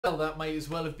Well, that might as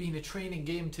well have been a training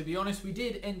game, to be honest. We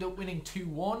did end up winning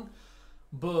 2-1,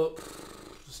 but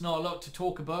there's not a lot to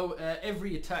talk about.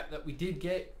 Every attack that we did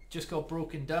get just got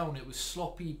broken down. It was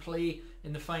sloppy play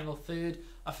in the final third.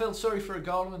 I felt sorry for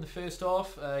Aggregate in the first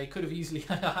half. He could have easily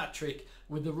had a hat-trick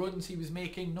with the runs he was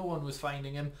making. No one was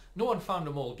finding him. No one found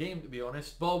him all game, to be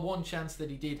honest. Bar one chance that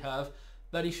he did have,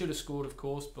 that he should have scored, of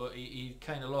course, but he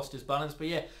kind of lost his balance. But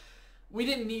yeah, we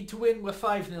didn't need to win. We're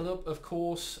 5-0 up, of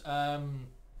course.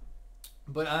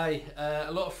 But a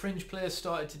lot of fringe players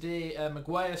started today.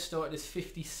 Maguire started his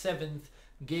 57th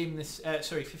game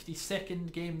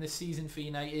 52nd game this season for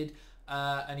United,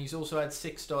 and he's also had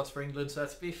 6 starts for England, so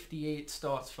that's 58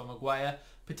 starts for Maguire.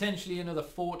 Potentially another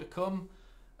 4 to come.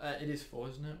 It is 4,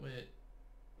 isn't it? Wait.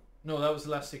 No, that was the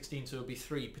last 16, so it'll be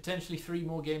 3. Potentially 3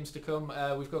 more games to come.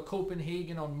 We've got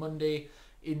Copenhagen on Monday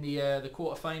in the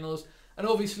quarterfinals. And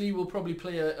obviously we'll probably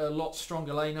play a lot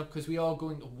stronger lineup because we are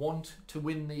going to want to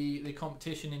win the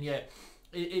competition. And yeah,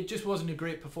 it just wasn't a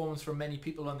great performance from many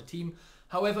people on the team.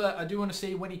 However, I do want to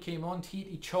say when he came on,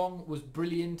 Titi Chong was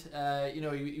brilliant.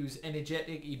 He was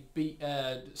energetic. He beat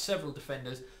several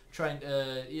defenders trying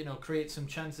to create some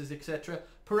chances, etc.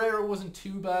 Pereira wasn't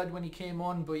too bad when he came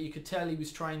on, but you could tell he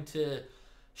was trying to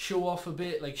show off a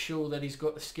bit, like show that he's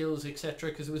got the skills, etc.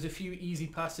 Because there was a few easy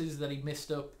passes that he missed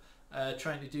up.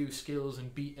 Trying to do skills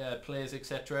and beat players,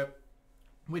 etc.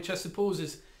 Which I suppose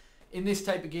is, in this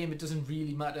type of game, it doesn't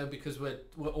really matter because we're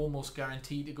almost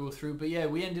guaranteed to go through. But yeah,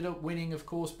 we ended up winning, of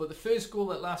course. But the first goal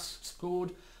that Lask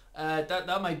scored,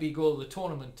 that might be goal of the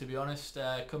tournament, to be honest.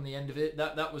 Come the end of it,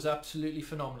 that was absolutely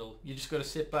phenomenal. You just got to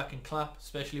sit back and clap,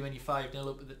 especially when you're 5-0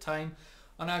 up at the time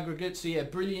on Aggregate. So yeah,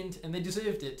 brilliant, and they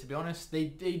deserved it, to be honest. They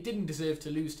didn't deserve to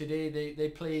lose today. They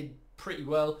played pretty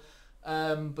well.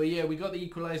 But yeah, we got the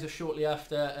equaliser shortly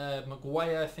after.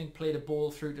 Maguire, I think, played a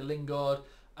ball through to Lingard,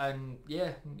 and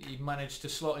yeah, he managed to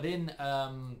slot it in.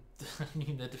 I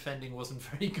mean, the defending wasn't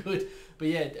very good, but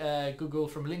yeah, good goal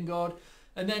from Lingard.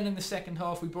 And then in the second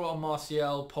half, we brought on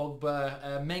Martial,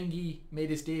 Pogba, Mengi made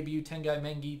his debut. Tengai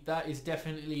Mengi, that is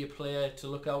definitely a player to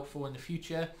look out for in the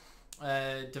future.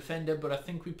 Defender, but I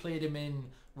think we played him in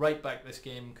right back this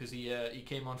game because he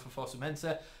came on for Fossa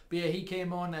Mensa. But yeah, he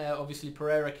came on. Obviously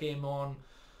Pereira came on.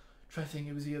 Try to think,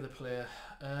 it was the other player.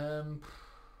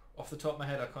 Off the top of my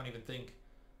head, I can't even think.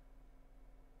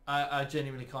 I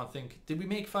genuinely can't think. Did we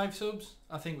make 5 subs?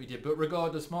 I think we did. But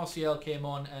regardless, Martial came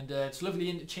on, and it's lovely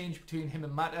interchange between him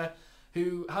and Mata,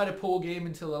 who had a poor game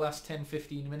until the last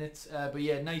 10-15 minutes. But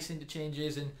yeah, nice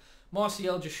interchanges, and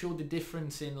Martial just showed the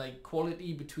difference in like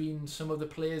quality between some of the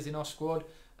players in our squad.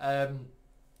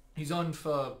 He's on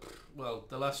for, well,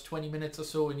 the last 20 minutes or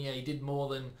so, and yeah, he did more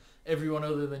than everyone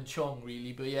other than Chong,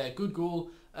 really. But yeah, good goal.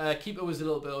 Keeper was a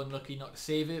little bit unlucky not to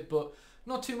save it, but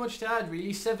not too much to add,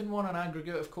 really. 7-1 on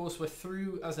Aggregate, of course. We're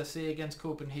through, as I say, against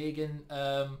Copenhagen.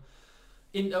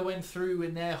 Inter went through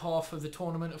in their half of the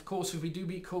tournament. Of course, if we do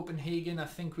beat Copenhagen, I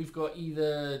think we've got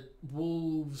either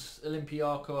Wolves,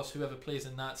 Olympiacos, whoever plays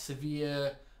in that,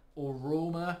 Sevilla or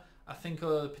Roma, I think,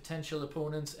 are potential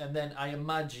opponents. And then I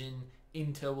imagine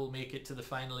Inter will make it to the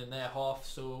final in their half,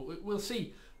 so we'll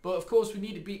see. But of course, we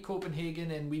need to beat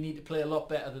Copenhagen, and we need to play a lot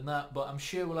better than that. But I'm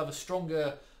sure we'll have a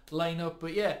stronger lineup.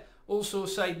 But yeah, also,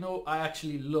 side note, I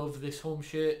actually love this home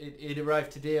shirt. It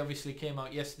arrived today, obviously came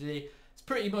out yesterday. It's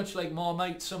pretty much like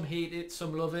Marmite. Some hate it,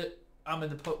 some love it. I'm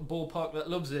in the ballpark that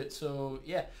loves it. So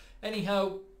yeah,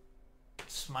 anyhow,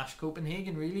 smash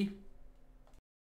Copenhagen, really.